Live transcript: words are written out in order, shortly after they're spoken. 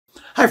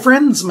Hi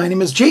friends, my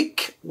name is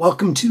Jake.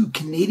 Welcome to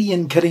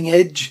Canadian Cutting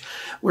Edge,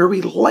 where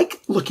we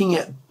like looking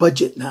at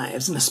budget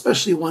knives, and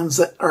especially ones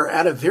that are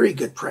at a very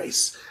good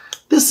price.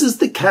 This is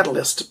the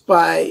Catalyst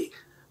by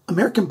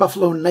American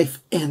Buffalo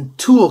Knife and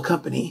Tool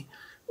Company,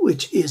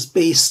 which is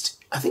based,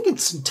 I think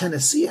it's in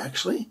Tennessee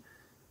actually,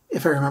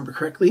 if I remember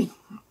correctly.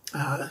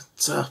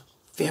 It's a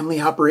family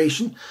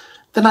operation.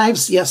 The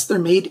knives, yes, they're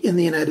made in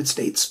the United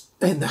States,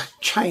 in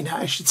China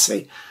I should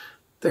say.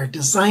 They're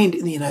designed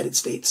in the United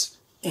States.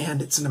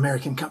 And it's an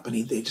American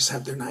company. They just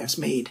have their knives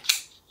made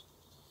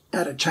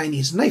at a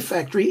Chinese knife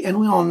factory. And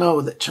we all know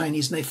that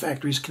Chinese knife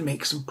factories can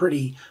make some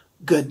pretty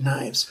good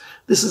knives.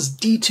 This is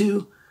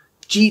D2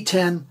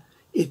 G10.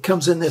 It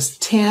comes in this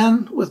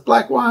tan with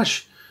black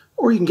wash,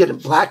 or you can get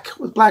it black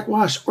with black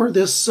wash, or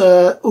this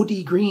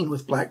OD green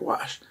with black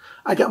wash.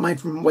 I got mine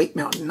from White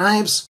Mountain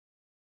Knives.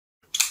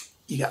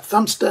 You got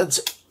thumb studs.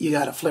 You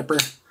got a flipper.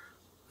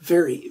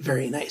 Very,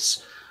 very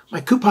nice. My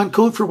coupon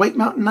code for White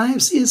Mountain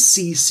Knives is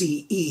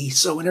CCE,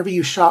 so whenever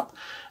you shop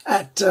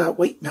at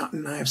White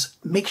Mountain Knives,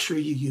 make sure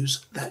you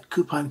use that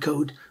coupon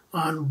code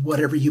on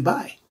whatever you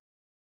buy.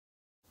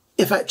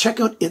 If at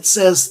checkout it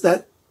says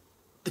that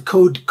the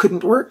code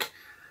couldn't work,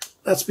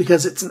 that's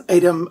because it's an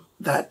item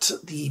that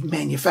the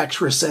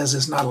manufacturer says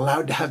is not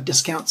allowed to have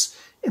discounts.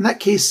 In that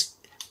case,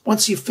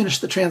 once you've finished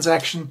the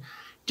transaction,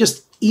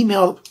 just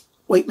email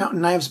White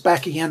Mountain Knives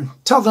back again.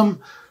 Tell them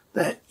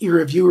that you're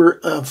a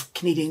viewer of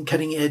Canadian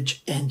Cutting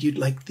Edge and you'd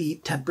like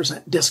the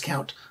 10%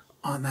 discount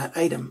on that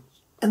item.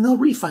 And they'll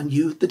refund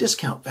you the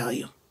discount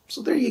value.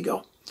 So there you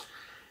go.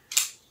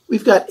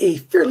 We've got a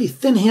fairly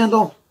thin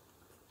handle,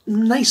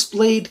 nice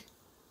blade,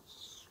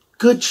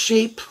 good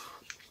shape,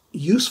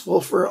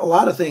 useful for a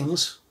lot of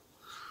things.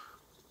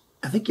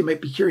 I think you might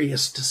be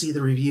curious to see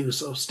the review,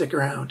 so stick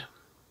around.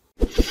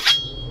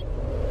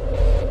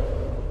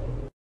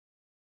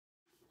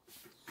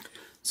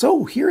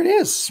 So here it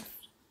is.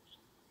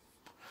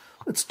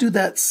 Let's do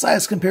that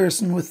size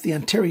comparison with the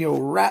Ontario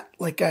Rat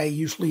like I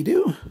usually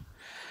do.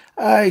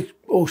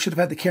 Should have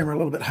had the camera a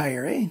little bit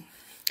higher, eh?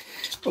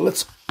 But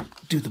let's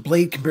do the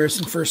blade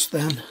comparison first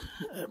then.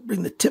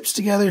 Bring the tips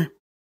together.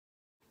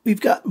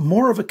 We've got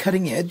more of a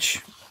cutting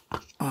edge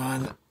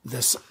on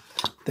this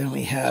than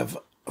we have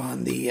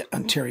on the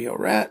Ontario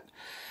Rat.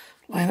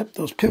 Line up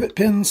those pivot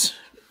pins.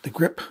 The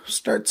grip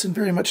starts in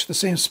very much the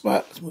same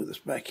spot. Let's move this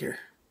back here.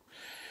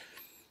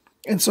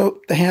 And so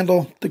the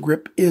handle, the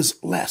grip is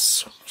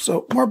less.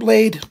 So more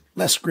blade,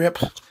 less grip.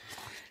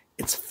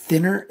 It's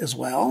thinner as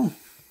well.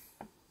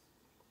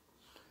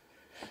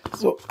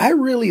 So I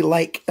really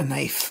like a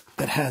knife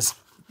that has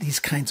these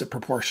kinds of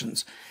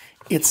proportions.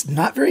 It's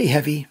not very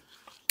heavy.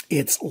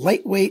 It's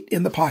lightweight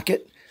in the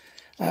pocket,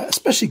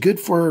 especially good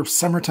for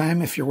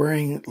summertime if you're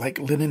wearing like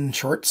linen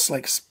shorts,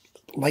 like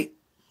light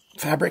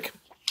fabric.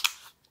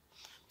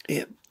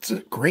 It's a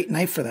great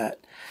knife for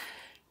that.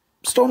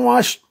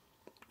 Stonewash.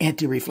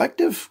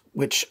 Anti-reflective,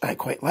 which I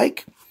quite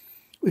like.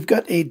 We've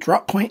got a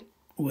drop point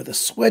with a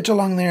swedge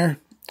along there,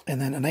 and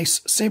then a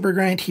nice saber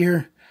grind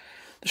here.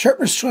 The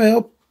sharpener's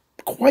choil,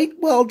 quite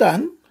well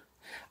done.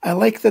 I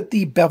like that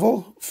the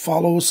bevel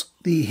follows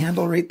the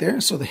handle right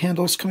there, so the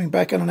handle's coming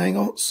back on an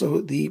angle,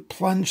 so the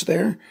plunge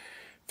there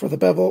for the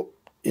bevel,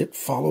 it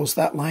follows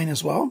that line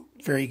as well.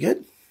 Very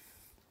good.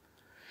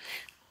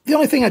 The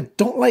only thing I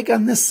don't like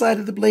on this side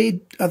of the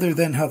blade, other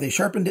than how they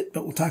sharpened it,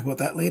 but we'll talk about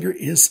that later,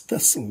 is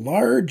this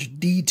large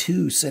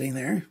D2 sitting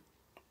there.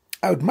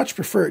 I would much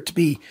prefer it to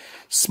be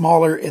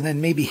smaller and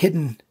then maybe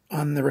hidden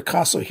on the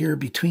ricasso here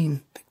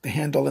between the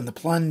handle and the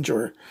plunge,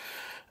 or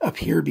up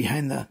here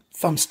behind the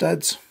thumb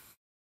studs.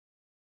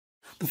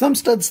 The thumb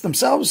studs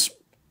themselves,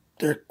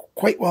 they're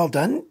quite well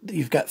done.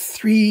 You've got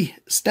 3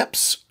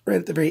 steps right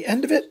at the very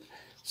end of it.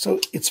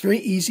 So it's very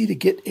easy to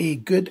get a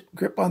good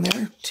grip on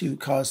there to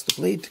cause the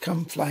blade to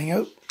come flying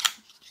out.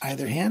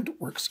 Either hand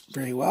works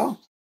very well.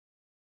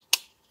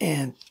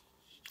 And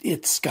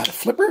it's got a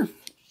flipper.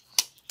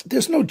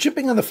 There's no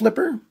jipping on the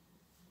flipper,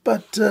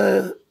 but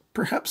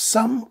perhaps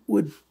some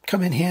would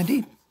come in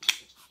handy.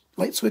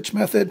 Light switch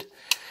method,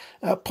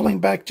 pulling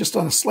back just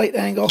on a slight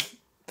angle,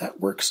 that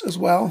works as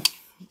well.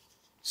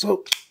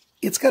 So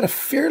it's got a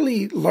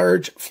fairly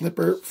large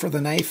flipper for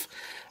the knife.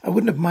 I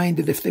wouldn't have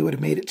minded if they would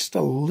have made it just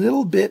a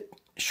little bit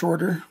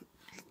shorter,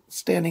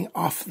 standing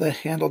off the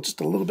handle just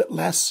a little bit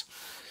less.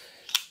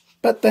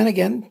 But then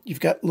again,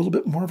 you've got a little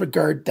bit more of a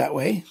guard that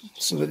way,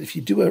 so that if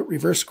you do a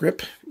reverse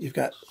grip, you've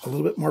got a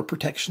little bit more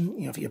protection.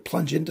 You know, if you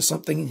plunge into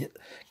something and it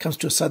comes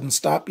to a sudden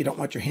stop, you don't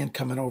want your hand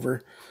coming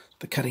over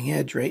the cutting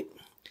edge, right?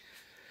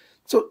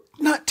 So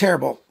not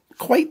terrible.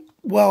 Quite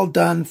well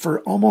done for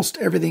almost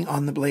everything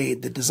on the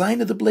blade. The design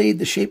of the blade,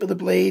 the shape of the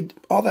blade,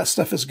 all that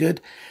stuff is good.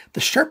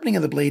 The sharpening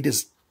of the blade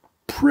is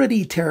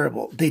pretty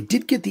terrible. They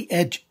did get the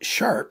edge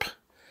sharp,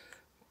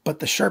 but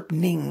the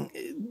sharpening,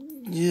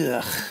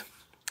 ugh.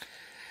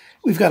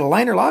 We've got a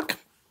liner lock.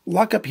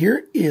 Lock up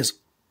here is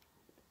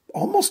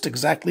almost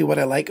exactly what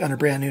I like on a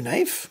brand new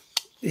knife.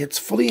 It's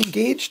fully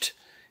engaged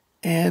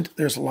and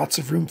there's lots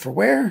of room for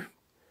wear.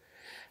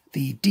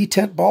 The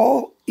detent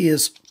ball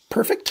is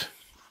perfect.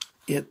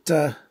 It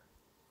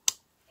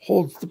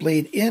holds the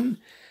blade in.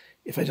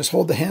 If I just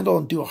hold the handle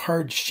and do a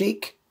hard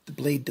shake, the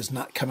blade does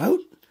not come out,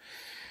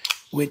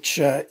 which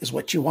is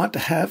what you want to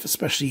have,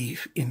 especially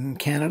in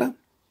Canada.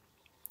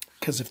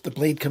 Because if the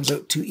blade comes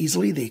out too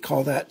easily, they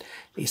call that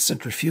a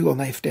centrifugal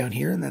knife down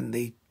here, and then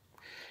they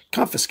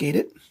confiscate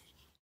it.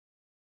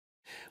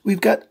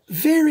 We've got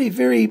very,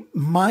 very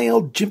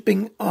mild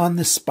jimping on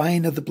the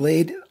spine of the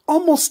blade.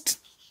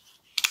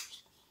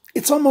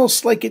 It's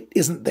almost like it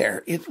isn't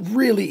there. It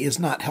really is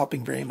not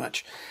helping very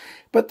much.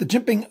 But the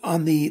jimping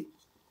on the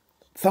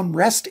thumb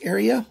rest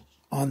area,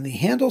 on the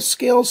handle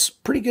scales,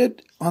 pretty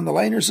good. On the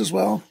liners as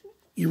well.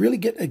 You really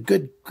get a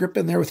good grip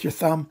in there with your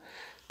thumb.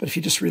 But if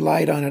you just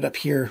relied on it up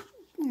here,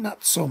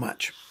 not so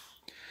much.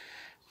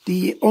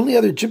 The only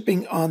other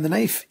jimping on the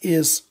knife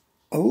is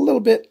a little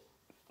bit,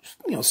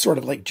 sort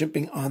of like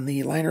jimping on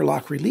the liner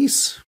lock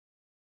release.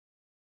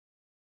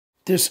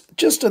 There's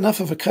just enough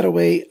of a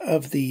cutaway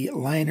of the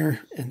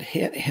liner and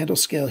handle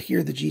scale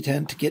here, the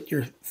G10, to get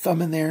your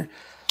thumb in there.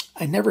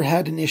 I never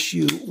had an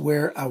issue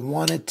where I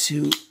wanted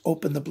to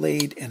open the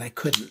blade and I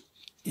couldn't.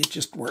 It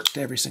just worked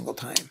every single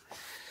time.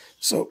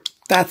 So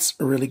that's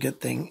a really good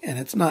thing, and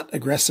it's not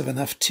aggressive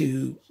enough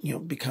to,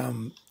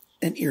 become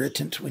an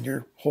irritant when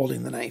you're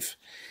holding the knife.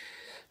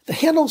 The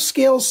handle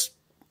scales,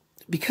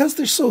 because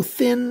they're so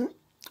thin,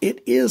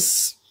 it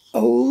is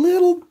a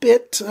little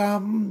bit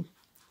on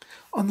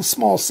the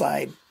small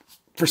side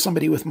for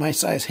somebody with my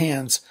size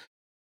hands.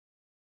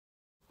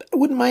 I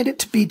wouldn't mind it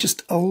to be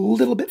just a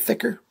little bit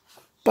thicker,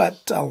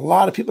 but a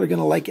lot of people are going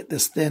to like it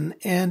this thin.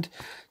 And,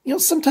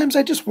 sometimes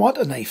I just want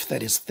a knife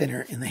that is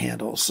thinner in the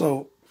handle.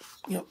 So,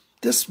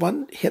 this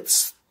one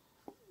hits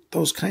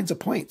those kinds of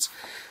points.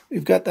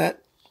 We've got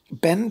that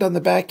bend on the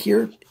back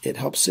here. It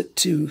helps it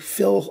to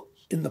fill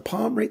in the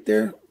palm right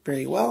there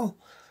very well.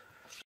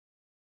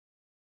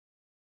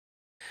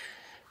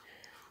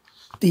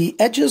 The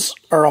edges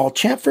are all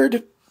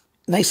chamfered,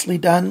 nicely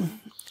done.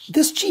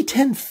 This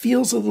G10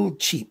 feels a little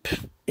cheap.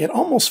 It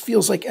almost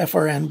feels like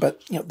FRN,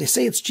 but they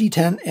say it's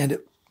G10, and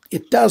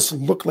it does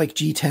look like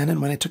G10. And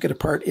when I took it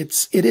apart,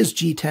 it is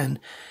G10.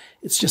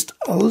 It's just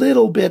a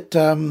little bit,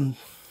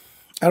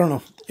 I don't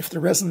know if the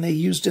resin they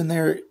used in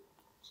there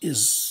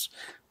is,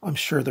 I'm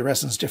sure the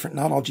resin's different.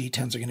 Not all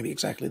G10s are going to be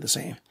exactly the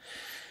same.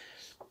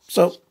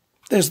 So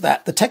there's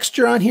that. The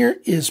texture on here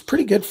is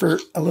pretty good for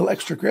a little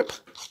extra grip.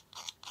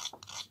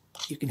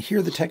 You can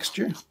hear the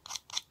texture.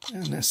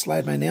 And I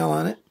slide my nail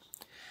on it.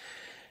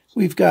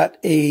 We've got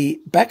a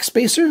back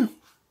spacer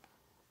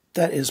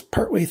that is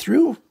partway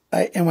through.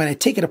 And when I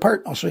take it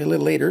apart, I'll show you a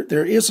little later,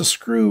 there is a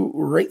screw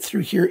right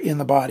through here in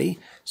the body.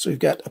 So we've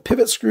got a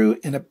pivot screw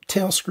and a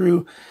tail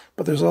screw,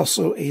 but there's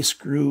also a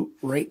screw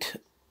right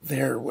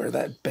there where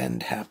that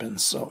bend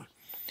happens. So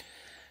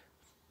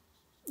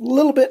a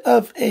little bit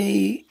of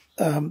a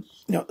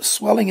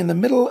swelling in the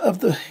middle of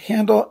the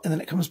handle, and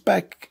then it comes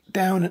back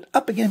down and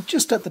up again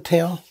just at the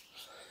tail.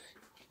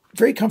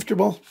 Very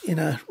comfortable in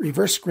a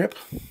reverse grip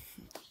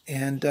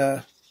and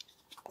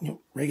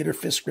regular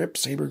fist grip,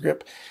 saber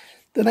grip.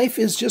 The knife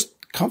is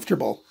just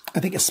comfortable.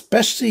 I think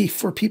especially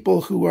for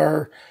people who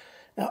are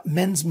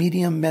men's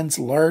medium, men's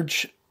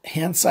large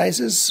hand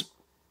sizes,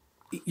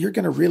 you're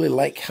going to really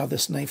like how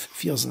this knife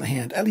feels in the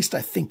hand. At least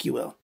I think you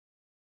will.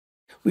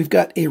 We've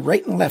got a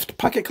right and left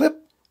pocket clip.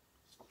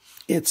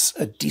 It's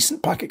a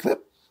decent pocket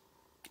clip.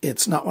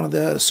 It's not one of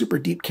the super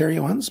deep carry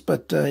ones,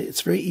 but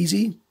it's very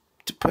easy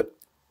to put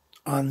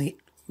on the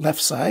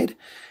left side.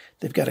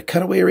 They've got a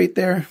cutaway right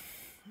there.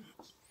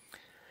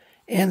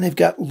 And they've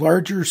got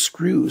larger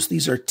screws.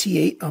 These are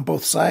T8 on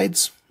both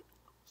sides.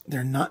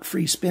 They're not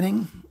free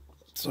spinning,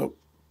 so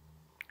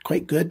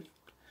quite good.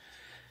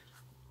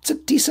 It's a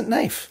decent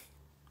knife.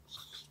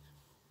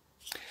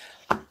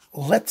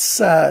 Let's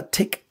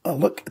take a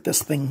look at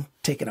this thing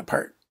taken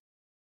apart.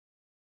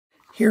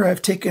 Here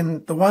I've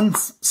taken the one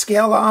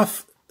scale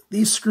off.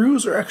 These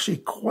screws are actually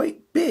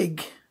quite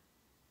big,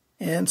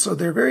 and so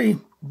they're very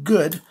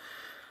good.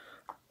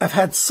 I've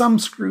had some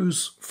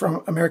screws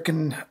from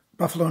American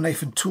Buffalo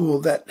Knife and Tool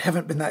that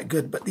haven't been that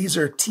good, but these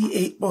are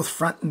T8 both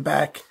front and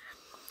back.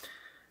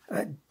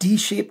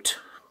 D-shaped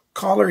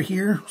collar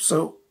here,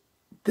 so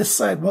this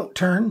side won't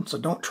turn, so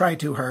don't try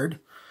too hard.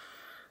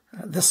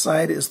 This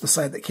side is the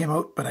side that came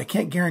out, but I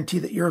can't guarantee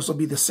that yours will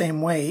be the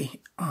same way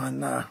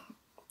on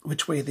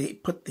which way they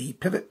put the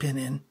pivot pin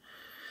in.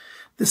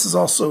 This is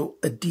also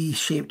a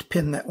D-shaped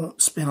pin that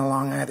won't spin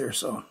along either,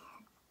 so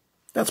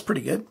that's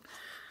pretty good.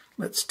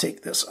 Let's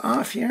take this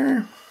off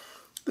here.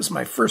 This is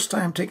my first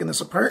time taking this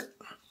apart.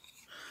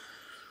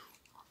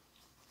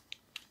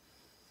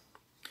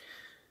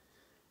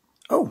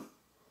 Oh,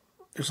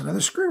 there's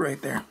another screw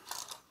right there.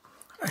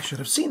 I should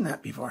have seen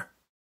that before.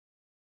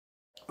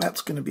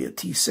 That's going to be a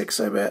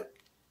T6, I bet.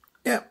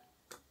 Yep.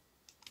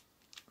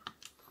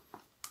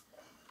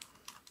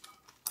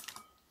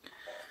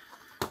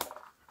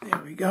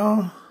 There we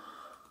go.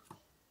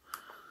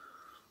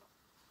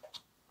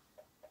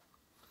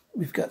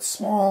 We've got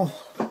small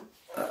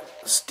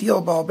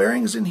steel ball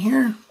bearings in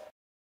here.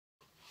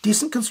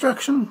 Decent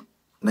construction.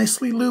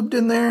 Nicely lubed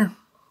in there.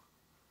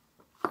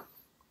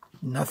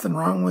 Nothing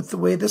wrong with the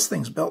way this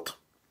thing's built.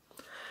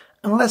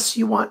 Unless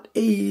you want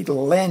a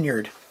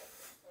lanyard.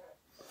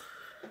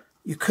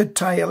 You could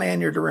tie a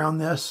lanyard around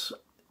this.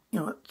 You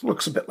know, it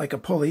looks a bit like a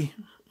pulley,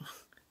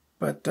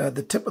 but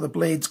the tip of the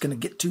blade's going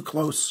to get too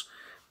close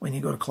when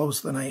you go to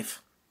close the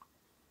knife.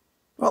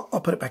 Well,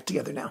 I'll put it back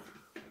together now.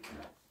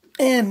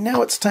 And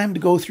now it's time to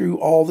go through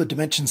all the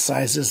dimension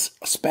sizes,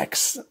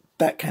 specs,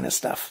 that kind of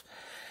stuff.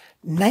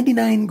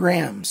 99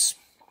 grams,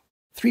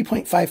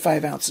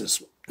 3.55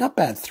 ounces. Not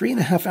bad,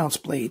 3.5 ounce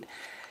blade.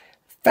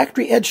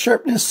 Factory edge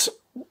sharpness,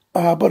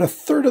 about a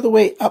third of the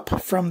way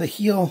up from the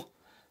heel.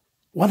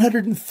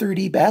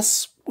 130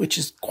 bes, which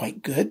is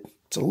quite good.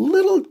 It's a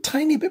little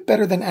tiny bit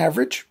better than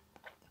average.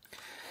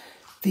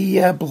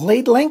 The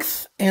blade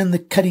length and the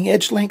cutting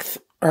edge length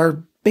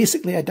are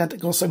basically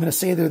identical, so I'm going to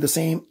say they're the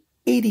same.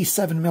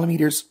 87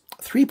 millimeters,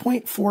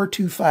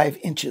 3.425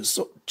 inches,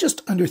 so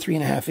just under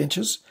 3.5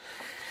 inches.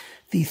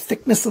 The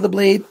thickness of the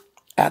blade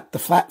at the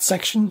flat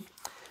section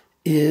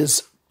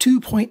is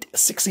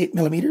 2.68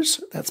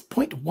 millimeters. That's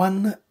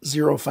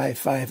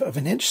 0.1055 of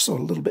an inch, so a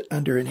little bit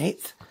under an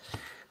eighth.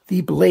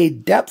 The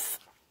blade depth,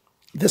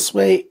 this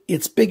way,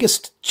 it's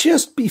biggest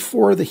just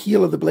before the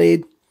heel of the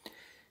blade,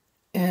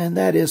 and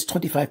that is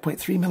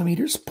 25.3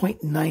 millimeters,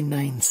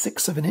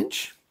 0.996 of an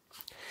inch.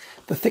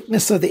 The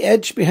thickness of the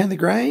edge behind the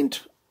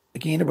grind,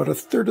 again, about a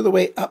third of the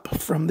way up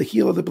from the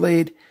heel of the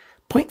blade,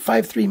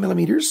 0.53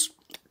 millimeters,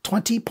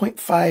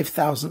 20.5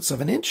 thousandths of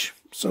an inch.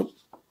 So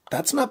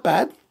that's not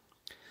bad.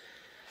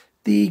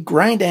 The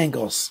grind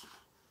angles.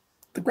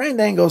 The grind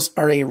angles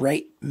are a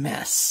right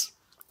mess.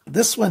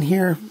 This one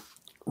here,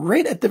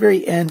 right at the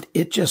very end,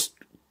 it just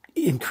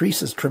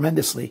increases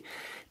tremendously.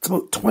 It's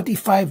about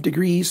 25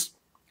 degrees,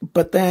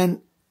 but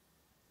then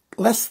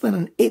less than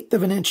an eighth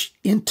of an inch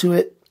into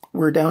it,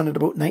 we're down at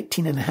about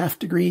 19.5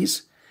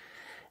 degrees.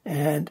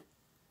 And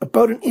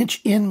about an inch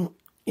in,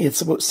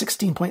 it's about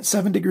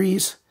 16.7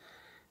 degrees.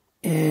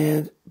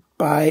 And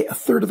by a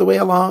third of the way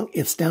along,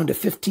 it's down to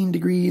 15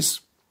 degrees,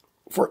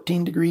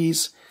 14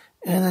 degrees,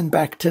 and then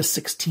back to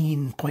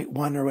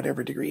 16.1 or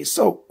whatever degrees.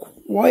 So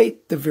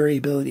quite the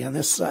variability on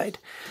this side.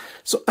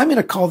 So I'm going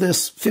to call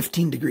this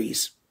 15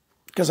 degrees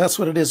because that's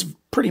what it is,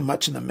 pretty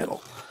much in the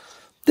middle.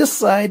 This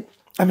side,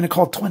 I'm going to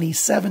call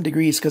 27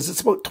 degrees because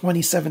it's about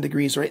 27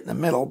 degrees right in the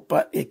middle,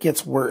 but it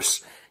gets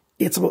worse.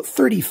 It's about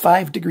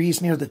 35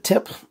 degrees near the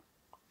tip,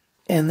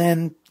 and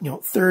then,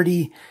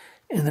 30,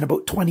 and then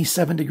about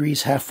 27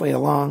 degrees halfway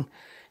along.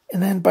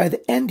 And then by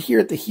the end here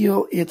at the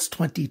heel, it's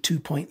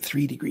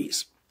 22.3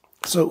 degrees.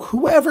 So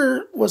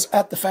whoever was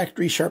at the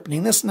factory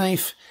sharpening this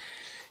knife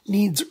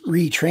needs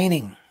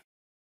retraining.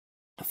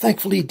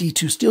 Thankfully,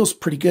 D2 steel's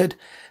pretty good.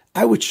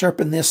 I would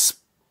sharpen this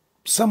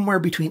somewhere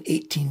between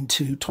 18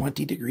 to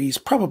 20 degrees.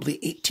 Probably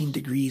 18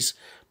 degrees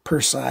per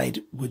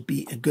side would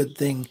be a good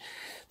thing.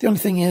 The only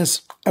thing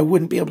is, I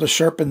wouldn't be able to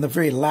sharpen the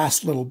very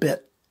last little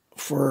bit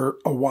for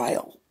a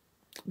while,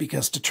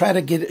 because to try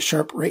to get it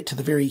sharp right to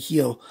the very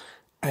heel,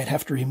 I'd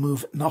have to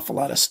remove an awful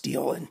lot of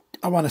steel, and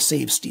I want to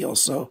save steel.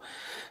 So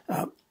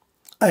I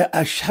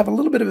have a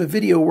little bit of a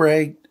video where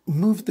I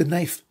move the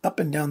knife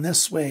up and down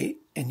this way,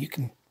 and you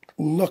can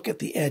look at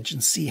the edge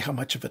and see how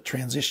much of a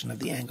transition of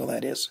the angle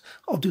that is.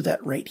 I'll do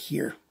that right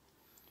here.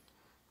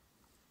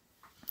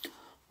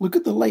 Look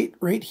at the light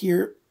right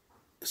here.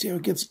 See how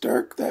it gets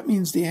dark? That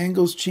means the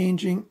angle's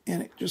changing,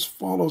 and it just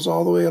follows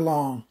all the way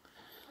along.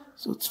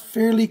 So it's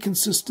fairly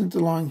consistent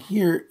along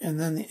here, and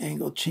then the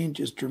angle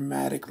changes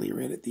dramatically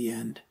right at the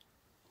end.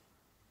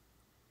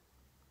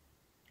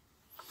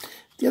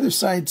 The other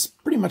side's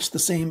pretty much the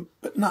same,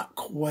 but not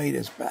quite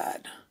as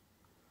bad.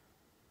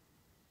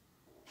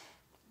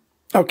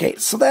 Okay,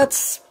 so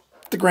that's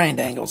the grind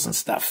angles and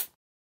stuff.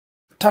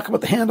 Talk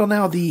about the handle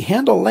now. The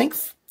handle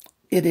length,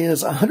 it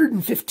is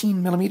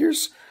 115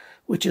 millimeters,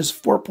 which is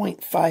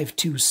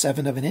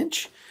 4.527 of an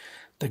inch.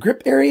 The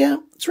grip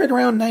area, it's right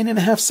around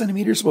 9.5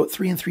 centimeters, about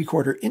 3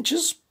 3/4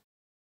 inches.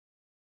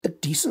 A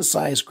decent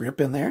sized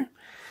grip in there.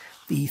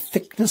 The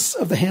thickness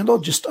of the handle,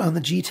 just on the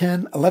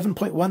G10,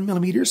 11.1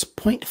 millimeters,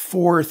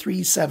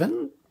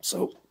 0.437,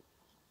 so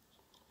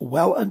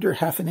well under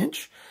half an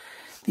inch.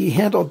 The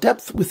handle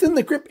depth within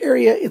the grip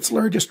area, it's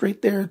largest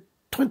right there,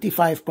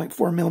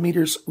 25.4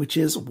 millimeters, which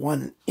is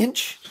 1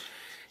 inch.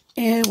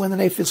 And when the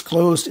knife is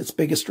closed, it's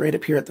biggest right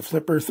up here at the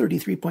flipper,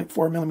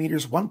 33.4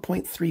 millimeters,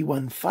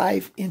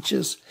 1.315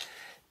 inches.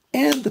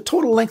 And the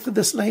total length of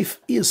this knife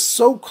is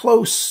so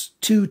close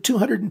to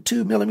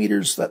 202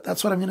 millimeters that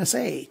that's what I'm going to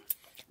say,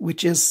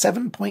 which is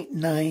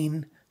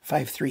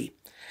 7.953.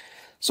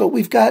 So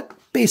we've got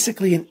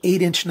basically an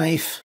 8-inch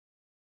knife.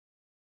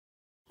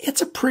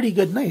 It's a pretty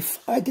good knife.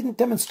 I didn't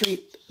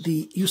demonstrate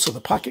the use of the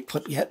pocket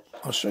clip yet.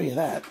 I'll show you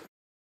that.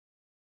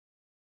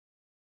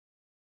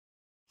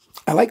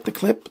 I like the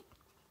clip.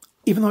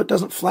 Even though it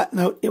doesn't flatten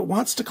out, it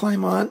wants to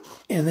climb on,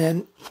 and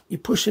then you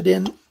push it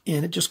in,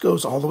 and it just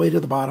goes all the way to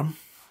the bottom,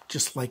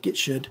 just like it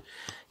should.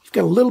 You've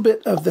got a little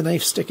bit of the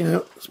knife sticking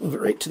out. Let's move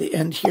it right to the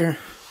end here.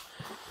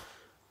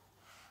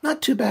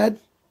 Not too bad.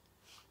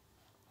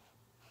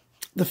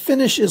 The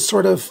finish is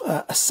sort of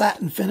a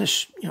satin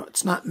finish. You know,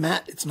 it's not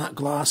matte, it's not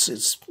gloss,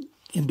 it's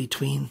in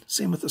between.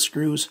 Same with the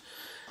screws.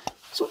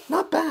 So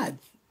not bad.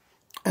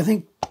 I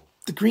think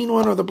the green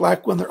one or the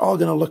black one, they're all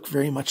going to look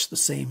very much the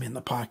same in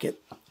the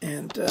pocket.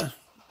 And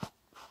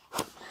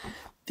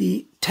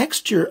the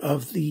texture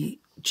of the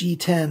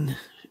G10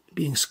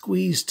 being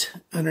squeezed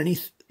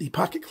underneath the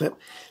pocket clip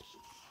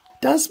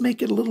does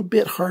make it a little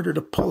bit harder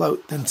to pull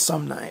out than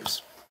some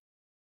knives.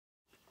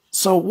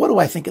 So what do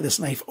I think of this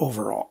knife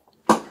overall?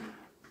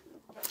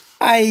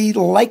 I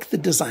like the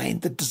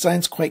design. The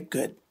design's quite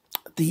good.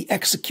 The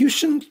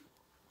execution,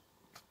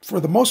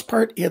 for the most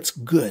part, it's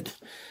good.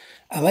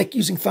 I like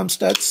using thumb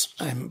studs.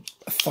 I'm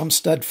a thumb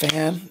stud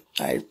fan.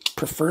 I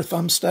prefer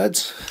thumb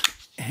studs,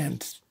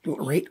 and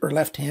right or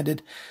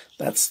left-handed.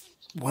 That's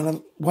one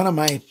of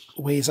my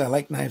ways I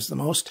like knives the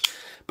most.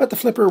 But the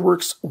flipper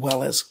works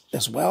well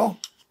as well.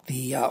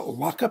 The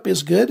lockup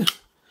is good,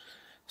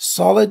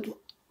 solid,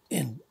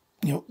 and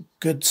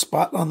good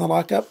spot on the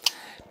lockup.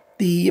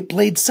 The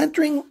blade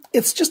centering,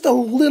 it's just a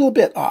little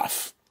bit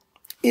off.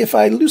 If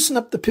I loosen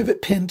up the pivot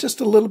pin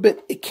just a little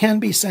bit, it can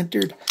be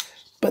centered,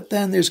 but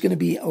then there's going to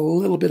be a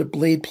little bit of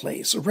blade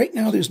play. So right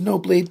now there's no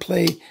blade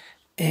play,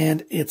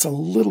 and it's a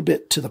little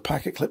bit to the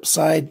pocket clip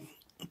side,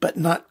 but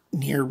not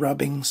near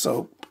rubbing,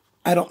 so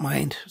I don't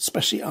mind,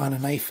 especially on a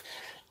knife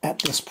at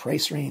this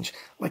price range.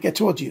 Like I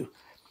told you,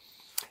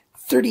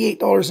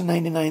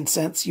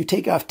 $38.99. You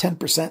take off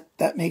 10%,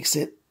 that makes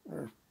it,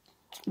 or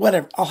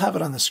whatever, I'll have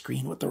it on the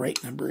screen what the right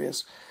number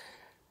is.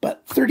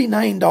 But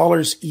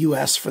 $39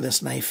 US for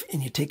this knife,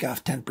 and you take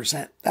off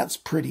 10%. That's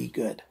pretty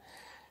good.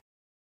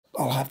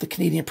 I'll have the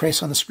Canadian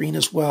price on the screen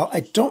as well.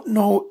 I don't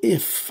know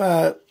if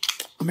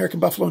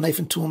American Buffalo knife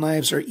and tool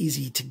knives are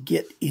easy to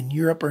get in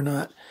Europe or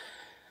not.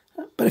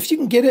 But if you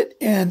can get it,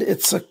 and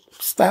it's a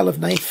style of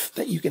knife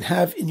that you can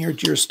have in your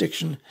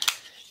jurisdiction,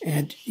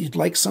 and you'd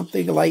like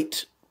something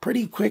light,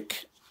 pretty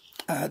quick,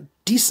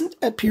 decent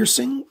at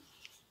piercing,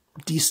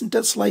 decent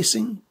at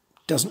slicing,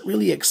 doesn't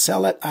really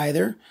excel at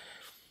either,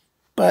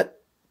 but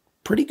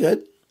pretty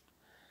good.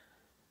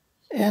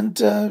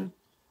 And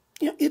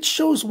it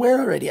shows wear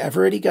already. I've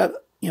already got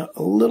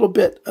a little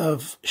bit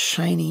of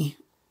shiny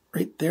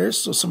right there,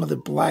 so some of the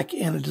black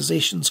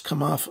anodizations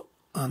come off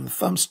on the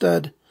thumb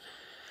stud,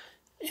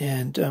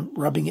 and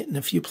rubbing it in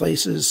a few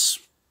places.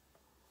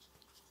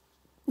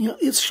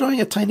 It's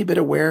showing a tiny bit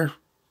of wear,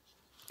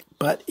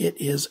 but it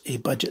is a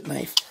budget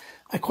knife.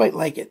 I quite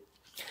like it.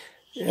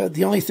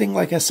 The only thing,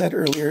 like I said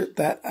earlier,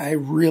 that I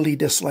really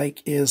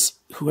dislike is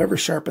whoever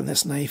sharpened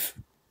this knife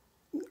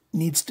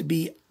needs to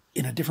be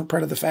in a different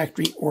part of the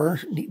factory or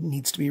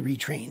needs to be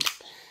retrained.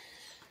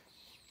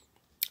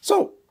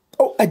 So,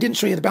 I didn't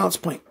show you the balance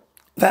point.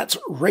 That's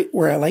right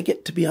where I like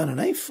it to be on a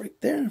knife, right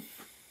there.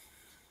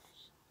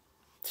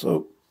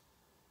 So,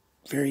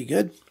 very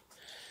good.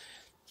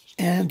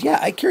 And yeah,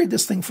 I carried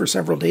this thing for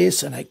several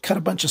days, and I cut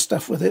a bunch of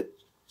stuff with it.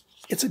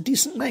 It's a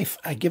decent knife.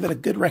 I give it a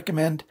good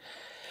recommend.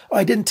 Oh,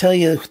 I didn't tell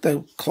you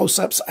the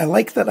close-ups. I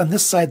like that on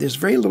this side there's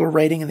very little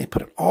writing, and they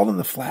put it all in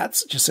the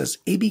flats. It just says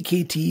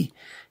ABKT,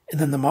 and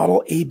then the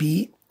model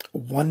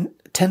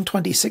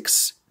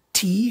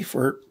AB1026T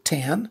for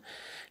tan,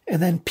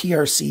 and then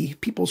PRC,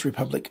 People's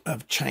Republic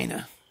of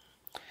China,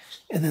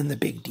 and then the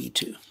big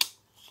D2.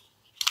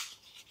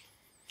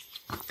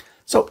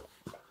 So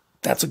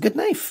that's a good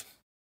knife.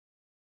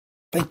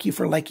 Thank you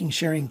for liking,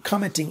 sharing,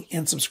 commenting,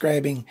 and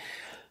subscribing.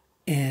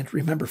 And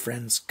remember,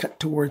 friends, cut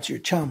towards your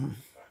chum,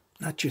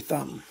 not your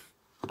thumb.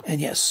 And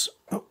yes,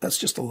 that's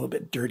just a little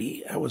bit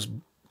dirty. I was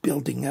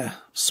building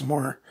some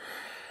more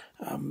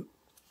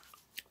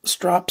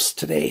strops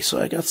today,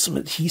 so I got some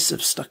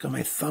adhesive stuck on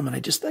my thumb, and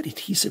that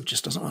adhesive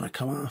just doesn't want to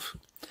come off.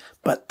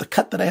 But the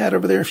cut that I had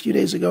over there a few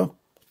days ago,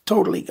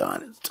 totally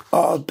gone. It's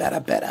all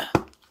better.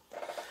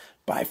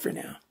 Bye for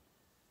now.